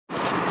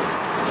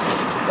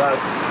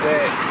That's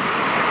sick.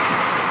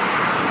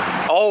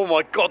 Oh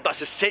my god,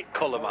 that's a sick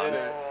colour, man.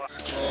 Yeah.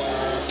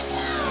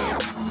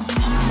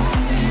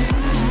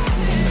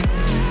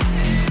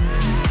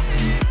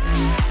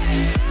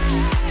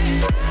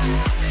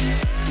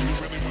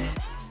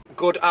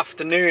 Good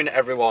afternoon,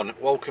 everyone.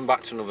 Welcome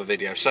back to another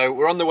video. So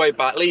we're on the way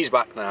back. Lee's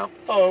back now.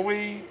 Oh, are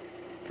we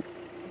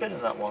been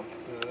in that one?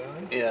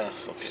 Yeah.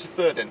 This is the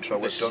third intro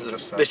we've done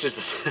just so. This is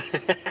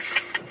the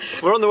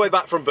we're on the way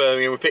back from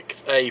Birmingham. We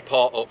picked a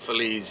part up for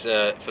Lee's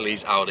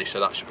Audi, so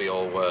that should be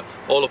all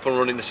up and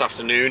running this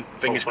afternoon.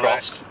 Fingers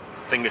crossed.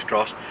 Fingers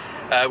crossed.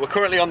 We're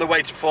currently on the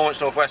way to Performance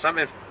Northwest. I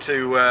haven't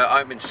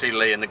been to see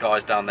Lee and the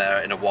guys down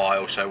there in a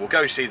while, so we'll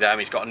go see them.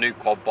 He's got a new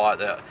quad bike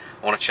that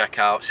I want to check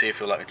out, see if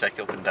he'll let me take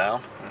it up and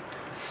down.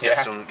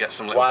 Get some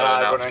little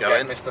burnouts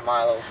going. Get Mr.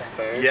 Milo some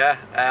food. Yeah.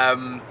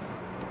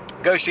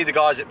 Go see the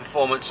guys at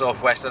Performance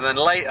Northwest, and then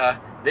later,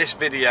 this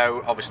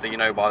video, obviously you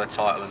know by the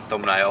title and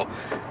thumbnail,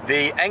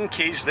 the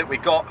Enkeys that we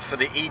got for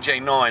the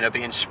EJ9 are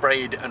being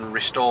sprayed and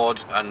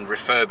restored and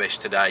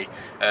refurbished today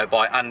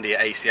by Andy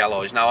at AC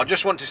Alloys. Now I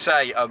just want to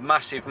say a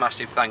massive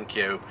thank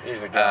you.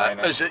 He's a guy,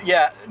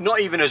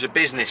 not even as a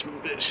business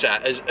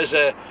set, as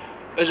a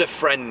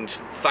friend,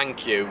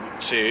 thank you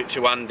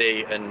to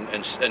Andy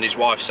and his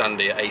wife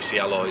Sandy at AC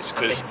Alloys,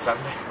 because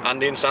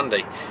Andy and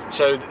Sandy.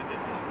 So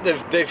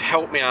they've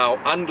helped me out,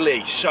 and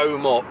Lee, so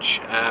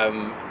much,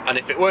 and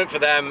if it weren't for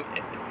them,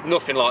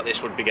 nothing like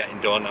this would be getting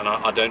done, and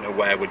I don't know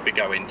where we'd be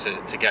going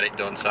to get it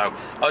done. So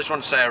I just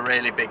want to say a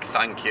really big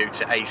thank you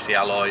to AC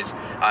Alloys,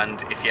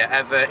 and if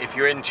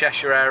you're in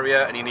Cheshire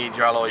area and you need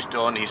your alloys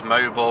done, he's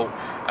mobile,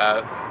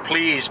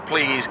 please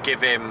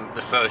give him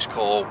the first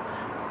call.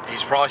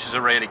 His prices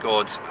are really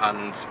good,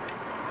 and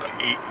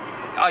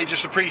I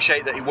just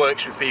appreciate that he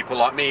works with people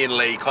like me and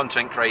Lee,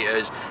 content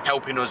creators,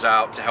 helping us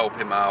out to help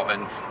him out,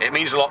 and it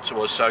means a lot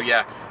to us. So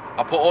yeah,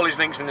 I'll put all his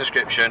links in the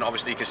description.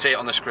 Obviously you can see it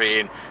on the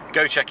screen.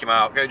 Go check him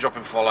out, go drop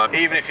him a follow.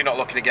 Even if you're not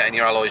looking at getting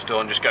your alloys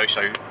done, just go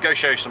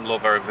show some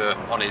love over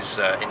on his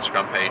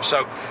Instagram page.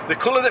 So the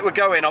colour that we're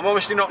going, I'm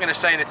obviously not going to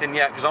say anything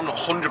yet because I'm not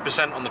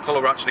 100% on the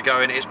colour we're actually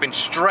going. It's been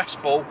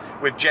stressful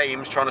with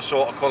James trying to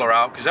sort a colour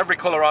out, because every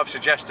colour I've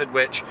suggested,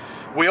 which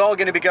we are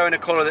going to be going a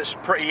colour that's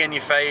pretty in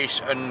your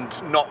face and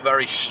not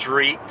very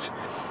street.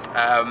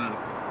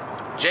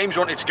 James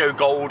wanted to go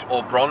gold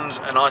or bronze,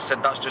 and I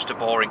said that's just a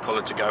boring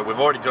colour to go. We've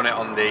already done it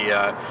on the,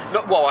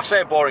 I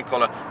say a boring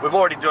colour, we've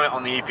already done it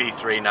on the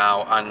Ep3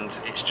 now, and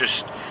it's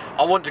just,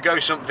 I want to go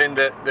something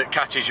that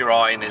catches your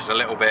eye and is a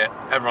little bit,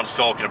 everyone's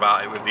talking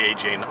about it with the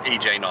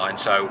EJ9,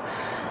 so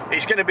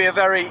it's going to be a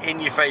very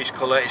in-your-face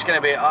colour. It's going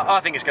to be, I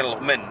think it's going to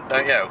look mint,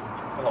 don't you?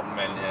 It's going to look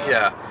mint, yeah.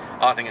 Yeah,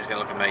 I think it's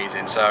going to look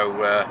amazing. So,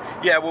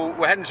 yeah,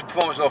 we're heading to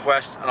Performance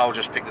Northwest, and I'll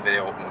just pick the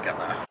video up when we get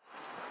there.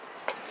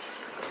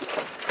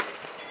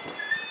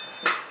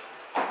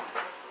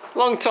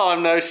 Long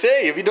time no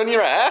see. Have you done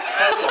your hair?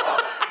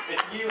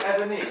 If you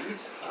ever need...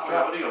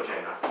 What do you got,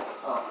 Jana?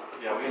 Oh.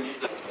 Yeah, we're going to use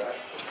the...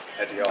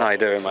 How you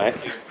doing, mate?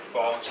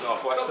 Performance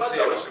Northwest.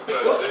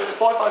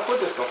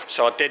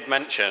 So I did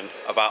mention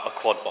about a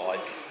quad bike.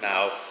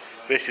 Now,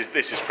 this is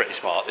pretty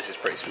smart. This is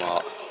pretty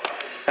smart.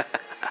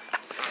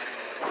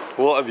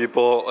 What have you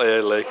bought,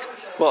 Lee?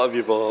 What have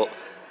you bought?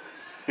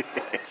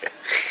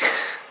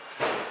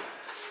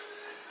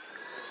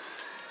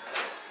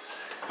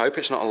 I hope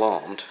it's not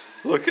alarmed.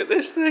 Look at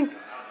this thing.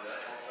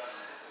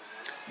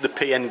 The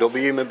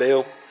PNW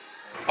mobile.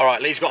 Alright,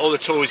 Lee's got all the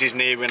tools he's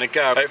needed. We're going to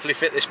go hopefully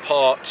fit this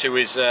part to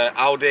his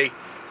Audi,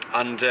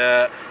 and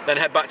then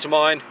head back to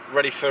mine,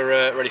 ready for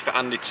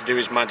Andy to do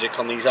his magic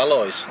on these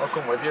alloys. I'll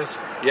come with you.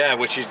 Yeah,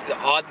 which is,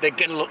 they're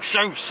going to look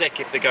so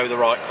sick if they go the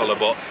right colour,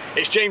 but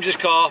it's James's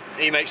car,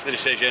 he makes the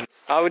decision.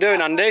 How are we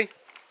doing, Andy?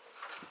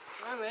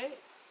 Hi, mate.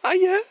 Oh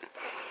yeah.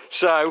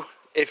 So,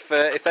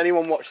 if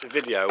anyone watched the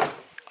video,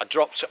 I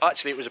dropped,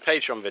 actually it was a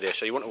Patreon video,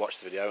 so you wouldn't have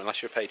watched the video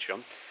unless you're a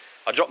Patreon.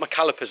 I dropped my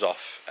calipers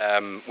off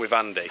with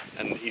Andy,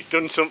 and he's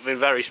done something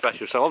very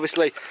special. So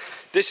obviously,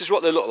 this is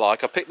what they look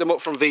like. I picked them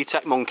up from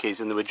VTech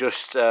Monkeys, and they were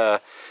just,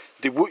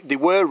 they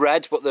were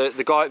red, but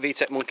the guy at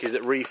VTech Monkeys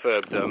that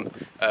refurbed them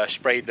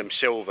sprayed them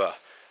silver.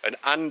 And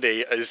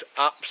Andy has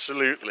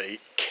absolutely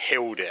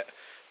killed it.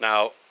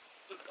 Now,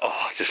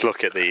 oh, just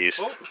look at these.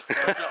 Oh,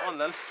 that on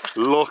then.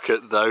 Look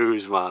at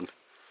those, man.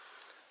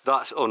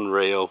 That's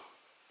unreal.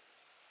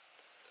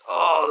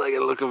 Oh, they're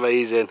going to look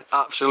amazing.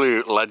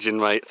 Absolute legend,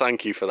 mate.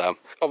 Thank you for them.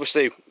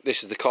 Obviously,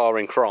 this is the car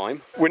in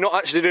crime. We're not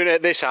actually doing it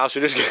at this house.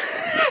 We're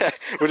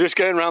just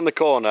going around the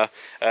corner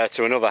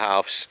to another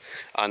house,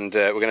 and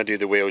we're going to do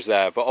the wheels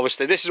there. But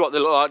obviously, this is what they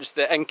look like. Just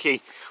the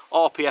Enkey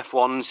RPF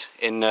ones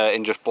in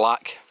just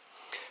black.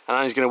 And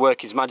then he's going to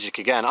work his magic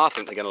again. I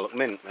think they're going to look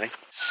mint, mate.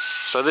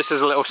 So this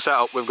is a little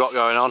setup we've got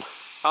going on.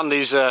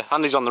 Andy's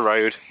on the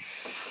road.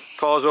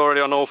 Car's already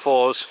on all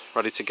fours,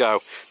 ready to go.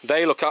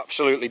 They look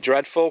absolutely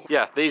dreadful.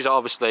 Yeah, these are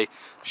obviously,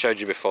 showed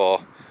you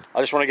before. I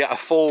just want to get a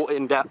full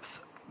in-depth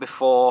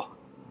before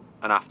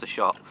and after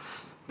shot.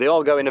 They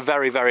all go in a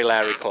very, very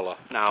Larry colour.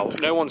 Now,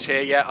 no one's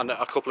here yet, and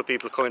a couple of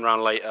people are coming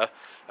around later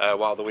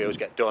while the wheels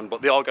get done,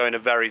 but they all go in a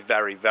very,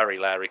 very, very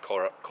Larry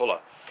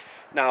colour.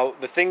 Now,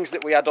 the things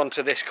that we add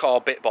onto this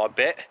car bit by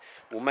bit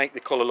will make the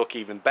colour look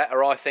even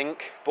better, I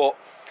think. But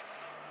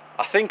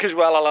I think as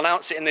well, I'll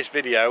announce it in this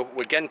video,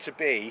 we're going to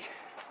be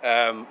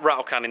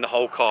rattle canning the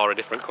whole car a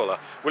different colour.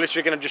 We're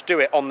literally going to just do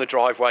it on the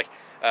driveway,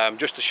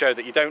 just to show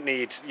that you don't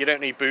need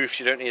booths,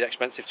 you don't need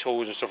expensive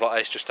tools and stuff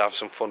like this, just to have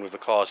some fun with the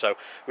car. So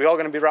we are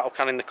going to be rattle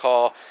canning the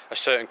car a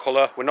certain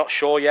colour. We're not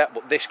sure yet,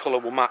 but this colour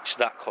will match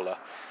that colour.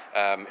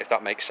 If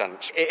that makes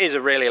sense. It is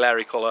a really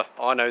Larry colour,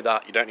 I know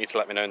that, you don't need to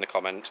let me know in the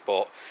comments,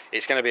 but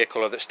it's going to be a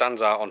colour that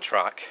stands out on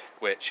track,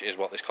 which is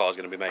what this car is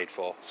going to be made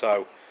for.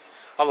 So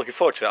I'm looking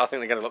forward to it. I think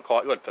they're going to look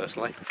quite good,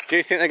 personally. Do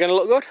you think they're going to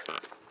look good?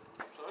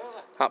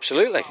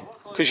 Absolutely,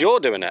 because you're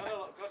doing it.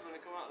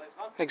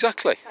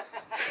 Exactly.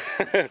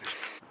 And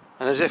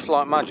as if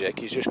like magic,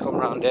 he's just come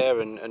round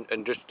here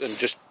and just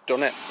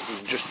done it.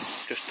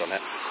 Just done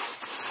it.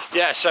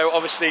 Yeah, so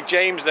obviously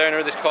James, the owner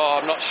of this car,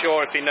 I'm not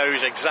sure if he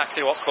knows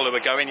exactly what colour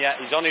we're going yet.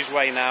 He's on his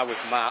way now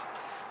with Matt.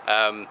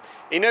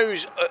 He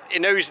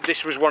knows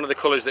this was one of the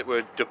colours that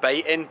we're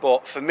debating,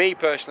 but for me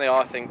personally,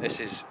 I think this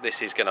is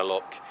going to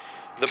look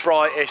the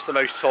brightest, the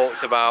most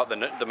talked about,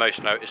 the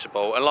most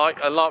noticeable. And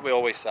like we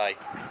always say,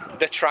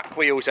 the track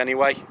wheels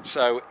anyway,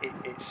 so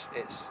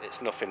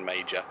it's nothing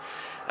major.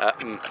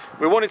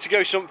 We wanted to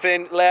go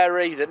something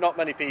Larry that not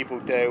many people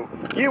do.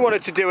 You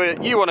wanted to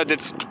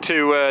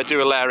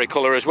do a Larry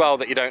colour as well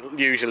that you don't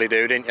usually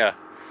do, didn't you?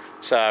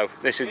 So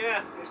this is,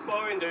 yeah, it's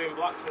boring doing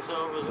blacks and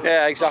silvers.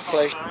 Yeah,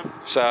 exactly.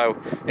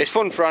 So it's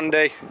fun for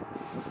Andy,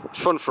 it's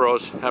fun for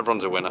us.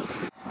 Everyone's a winner.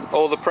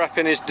 All the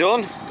prepping is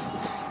done.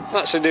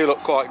 Actually do look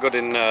quite good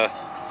in.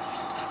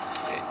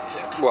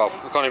 Well,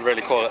 we can't even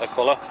really call it a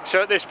colour.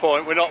 So at this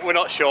point, we're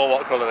not sure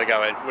what colour they're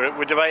going.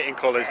 We're debating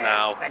colours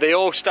now. They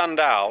all stand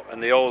out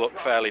and they all look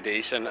fairly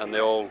decent and they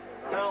all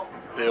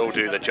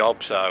do the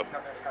job. So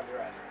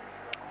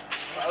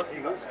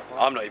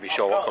I'm not even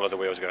sure what colour the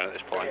wheels are going at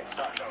this point.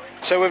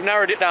 So we've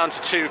narrowed it down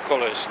to two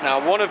colours.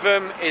 Now one of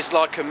them is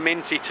like a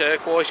minty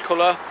turquoise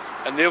colour,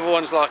 and the other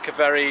one's like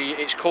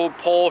it's called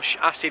Porsche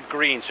Acid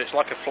Green. So it's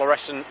like a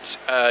fluorescent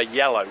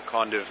yellow,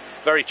 kind of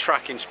very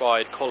track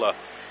inspired colour.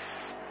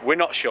 We're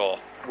not sure.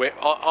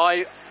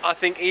 I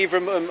think either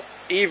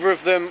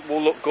of them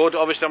will look good.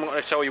 Obviously I'm not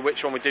going to tell you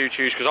which one we do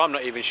choose because I'm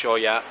not even sure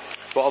yet.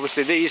 But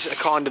obviously these are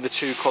kind of the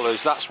two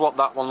colours. That's what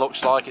that one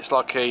looks like. It's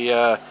like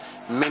a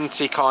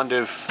minty kind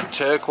of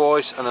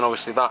turquoise, and then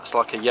obviously that's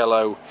like a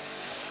yellow.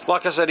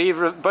 Like I said,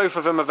 both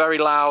of them are very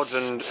loud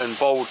and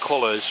bold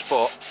colours,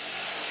 but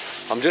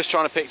I'm just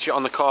trying to picture it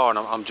on the car and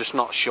I'm just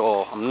not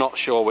sure. I'm not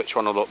sure which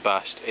one will look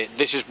best.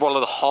 This is one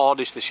of the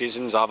hardest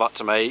decisions I've had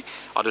to make.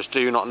 I just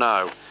do not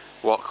know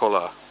what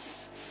colour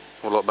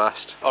will look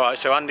best. Alright,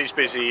 so Andy's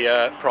busy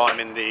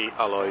priming the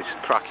alloys,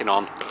 cracking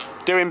on.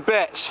 Doing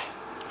bits.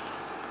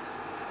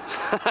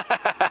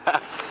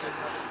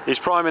 He's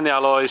priming the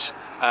alloys.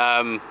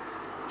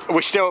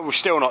 We're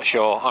still not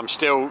sure. I'm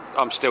still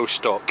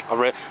stuck.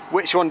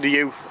 Which one do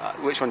you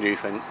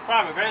think?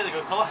 Primer grey is a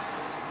good colour.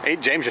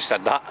 James just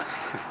said that.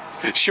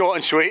 Short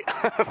and sweet.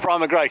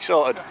 Primer grey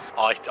sorted.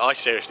 I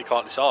seriously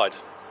can't decide.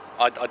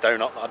 I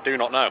do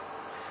not know.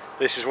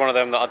 This is one of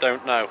them that I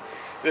don't know.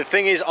 The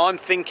thing is, I'm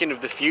thinking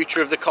of the future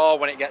of the car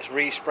when it gets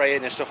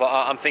resprayed and stuff like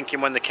that. I'm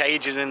thinking when the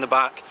cage is in the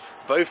back,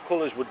 both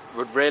colours would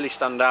really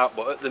stand out.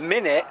 But at the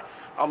minute,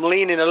 I'm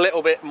leaning a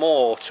little bit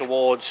more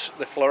towards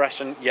the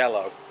fluorescent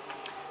yellow.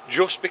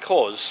 Just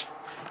because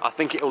I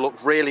think it'll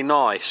look really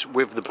nice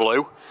with the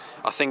blue.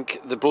 I think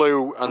the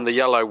blue and the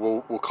yellow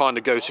will kind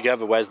of go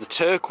together, whereas the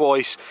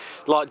turquoise,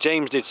 like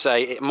James did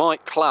say, it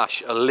might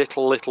clash a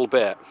little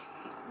bit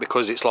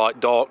because it's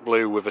like dark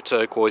blue with a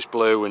turquoise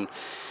blue. And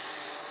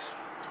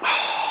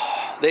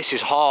this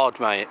is hard,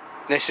 mate.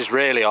 This is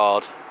really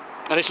hard.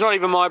 And it's not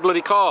even my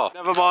bloody car.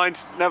 Never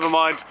mind.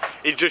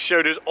 He just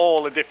showed us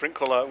all a different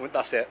colour.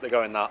 That's it, they're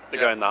going that. They're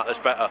going that, that's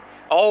better.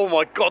 Oh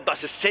my God,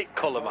 that's a sick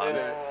colour, man.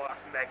 Oh, that's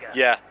mega.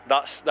 Yeah,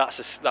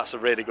 that's a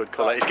really good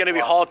colour. It's going to be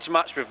hard to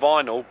match with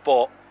vinyl,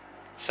 but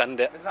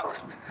send it.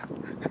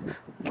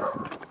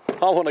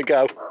 I want to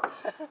go.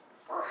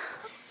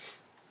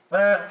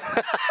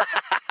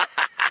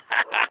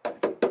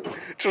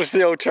 Trust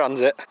the old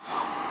Transit.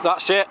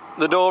 That's it,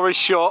 the door is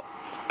shut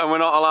and we're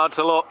not allowed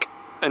to look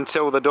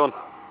until they're done.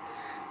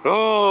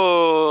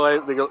 Oh, I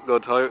hope they look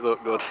good, I hope they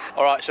look good.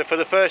 Alright, so for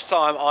the first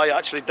time I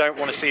actually don't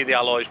want to see the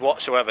alloys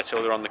whatsoever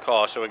till they're on the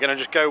car, so we're going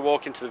to just go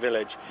walk into the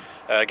village,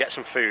 get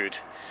some food,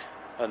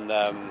 and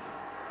I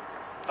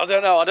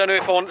don't know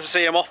if I want to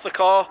see them off the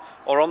car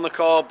or on the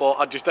car, but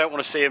I just don't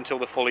want to see them till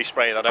they're fully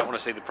sprayed. I don't want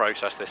to see the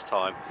process this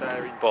time.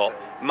 But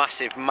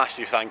massive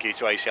thank you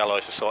to AC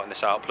Alloys for sorting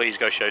this out. Please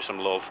go show some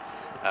love.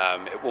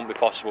 It wouldn't be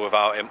possible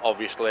without him,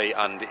 obviously,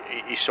 and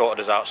he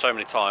sorted us out so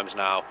many times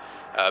now.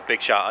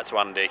 Big shout out to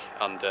Andy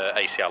and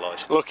AC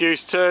Alloys. Look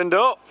who's turned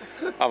up.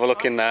 Have a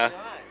look in there.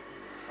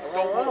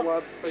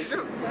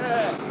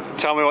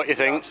 Tell me what you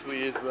think.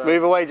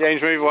 Move away,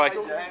 James, move away.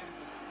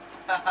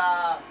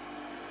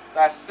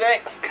 That's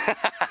sick.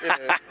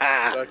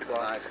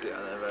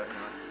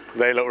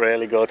 They look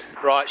really good.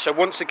 Right, so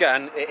once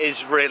again, it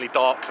is really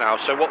dark now,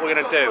 so what we're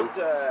going to do...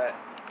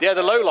 Yeah,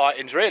 the low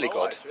lighting's really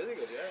good. It's really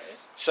good, yeah, it is.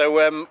 So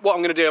what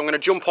I'm going to do, I'm going to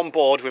jump on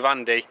board with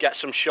Andy, get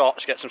some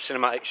shots, get some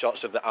cinematic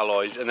shots of the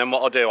alloys, and then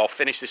what I'll do, I'll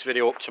finish this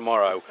video up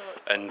tomorrow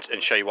and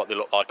show you what they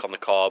look like on the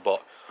car.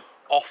 But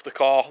off the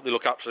car, they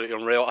look absolutely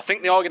unreal. I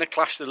think they are going to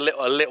clash a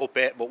little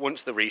bit, but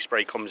once the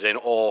respray comes in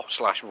or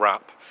 /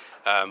 wrap,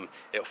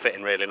 it'll fit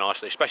in really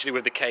nicely, especially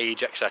with the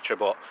cage, etc.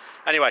 But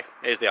anyway,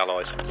 here's the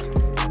alloys.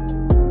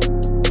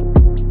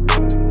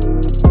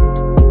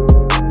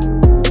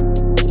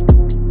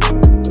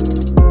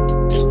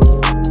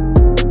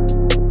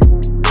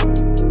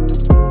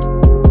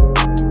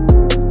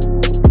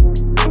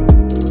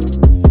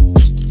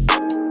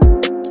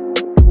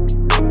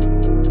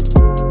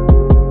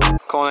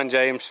 Come on then,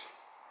 James.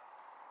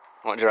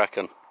 What do you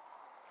reckon?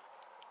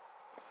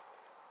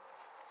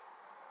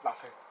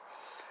 Nothing.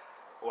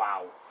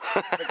 Wow.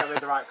 I think I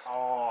made the right.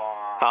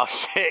 Oh. How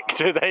sick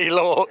do they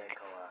look?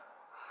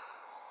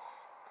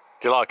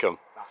 Do you like them?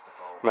 That's the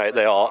call. Mate,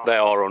 they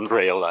are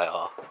unreal, they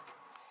are.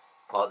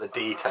 Like the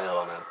detail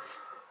on them.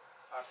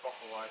 I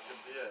proper like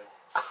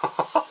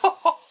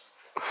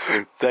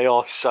them, They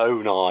are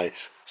so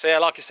nice. So yeah,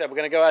 like I said, we're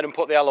going to go ahead and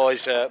put the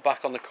alloys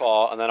back on the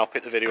car, and then I'll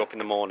pick the video up in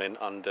the morning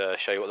and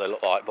show you what they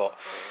look like. But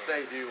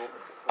They do.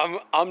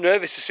 I'm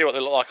nervous to see what they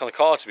look like on the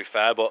car, to be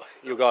fair, but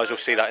you guys will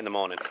see that in the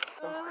morning.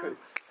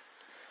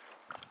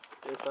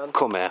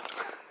 Come here.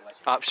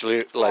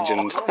 Absolute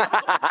legend.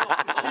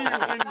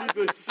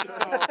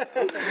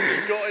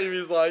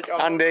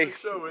 Andy,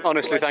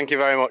 honestly, thank you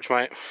very much,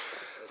 mate.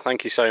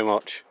 Thank you so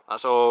much.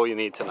 That's all you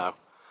need to know.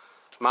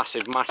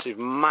 Massive, massive,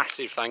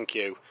 massive thank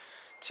you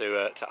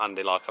to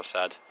Andy, like I've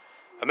said.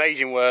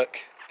 Amazing work.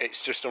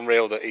 It's just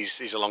unreal that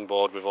he's along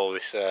board with all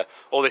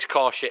this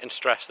car shit and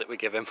stress that we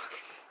give him.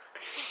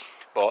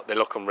 But they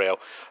look unreal.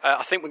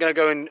 I think we're going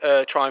to go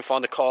and try and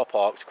find a car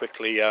park to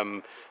quickly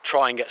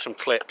try and get some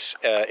clips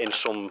in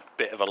some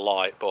bit of a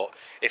light, but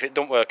if it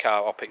don't work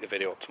out, I'll pick the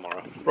video up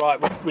tomorrow. Right,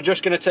 we're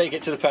just going to take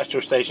it to the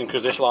petrol station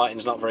because this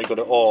lighting's not very good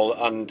at all,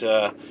 and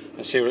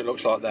see what it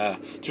looks like there.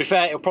 To be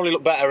fair, it'll probably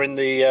look better in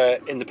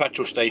the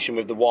petrol station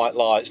with the white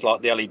lights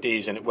like the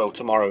LEDs, and it will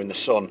tomorrow in the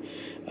sun.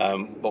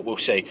 But we'll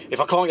see. If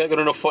I can't get good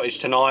enough footage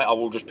tonight, I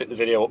will just pick the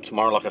video up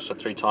tomorrow. Like I said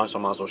 3 times, so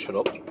I might as well shut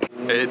up.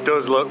 It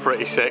does look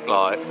pretty sick,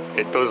 like.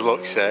 It does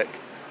look sick.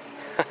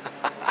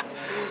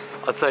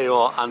 I'll tell you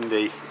what,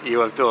 Andy,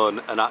 you have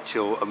done an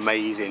actual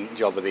amazing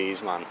job of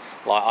these, man.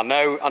 Like, I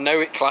know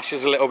it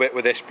clashes a little bit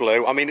with this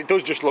blue. I mean, it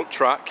does just look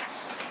track.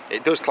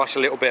 It does clash a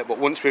little bit, but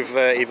once we've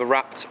either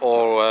wrapped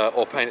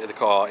or painted the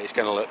car, it's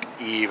going to look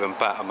even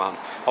better, man.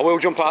 I will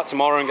jump out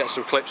tomorrow and get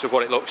some clips of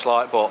what it looks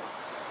like, but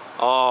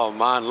oh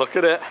man, look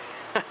at it.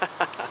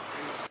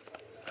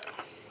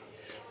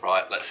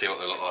 Right, let's see what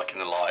they look like in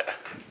the light.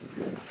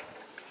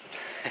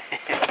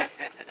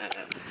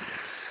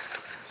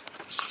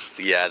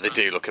 Yeah, they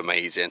do look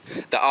amazing.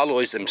 The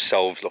alloys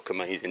themselves look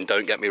amazing,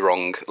 don't get me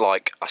wrong.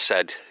 Like I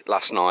said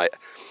last night,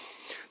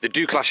 they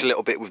do clash a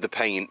little bit with the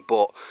paint,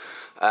 but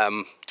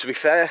to be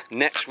fair,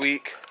 next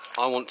week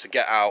I want to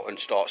get out and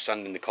start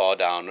sanding the car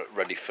down,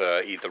 ready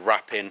for either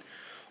wrapping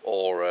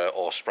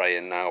or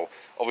spraying. Now,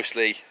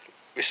 obviously,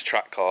 it's a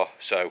track car,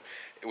 so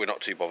we're not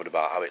too bothered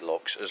about how it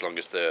looks, as long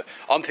as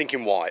I'm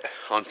thinking white.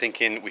 I'm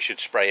thinking we should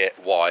spray it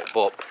white,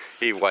 but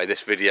either way,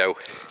 this video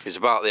is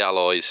about the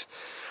alloys,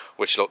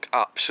 which look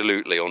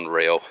absolutely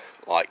unreal,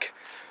 like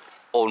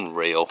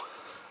unreal.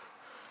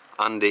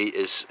 Andy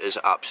has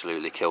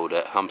absolutely killed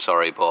it. I'm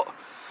sorry, but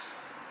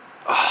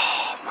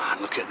oh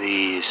man, look at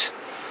these.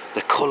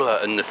 The colour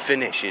and the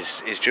finish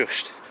is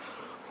just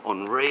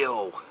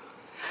unreal.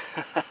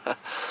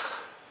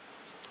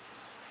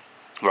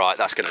 Right,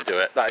 that's going to do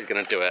it. That is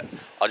going to do it.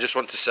 I just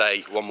want to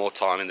say one more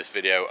time in this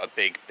video a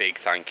big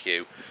thank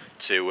you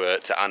to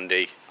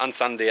Andy and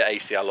Sandy at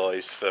AC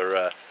Alloys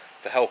for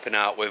helping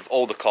out with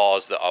all the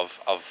cars that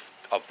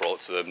I've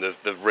brought to them.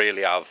 They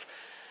really have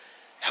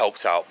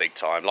helped out big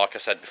time. Like I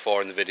said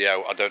before in the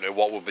video, I don't know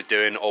what we'd be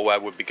doing or where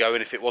we'd be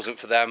going if it wasn't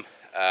for them.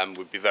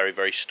 We'd be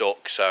very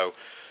stuck. So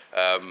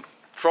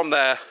from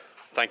there,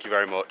 thank you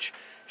very much.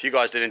 If you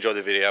guys did enjoy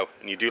the video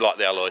and you do like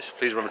the alloys,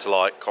 please remember to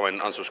like,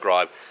 comment and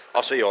subscribe.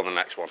 I'll see you on the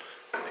next one.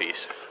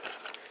 Peace.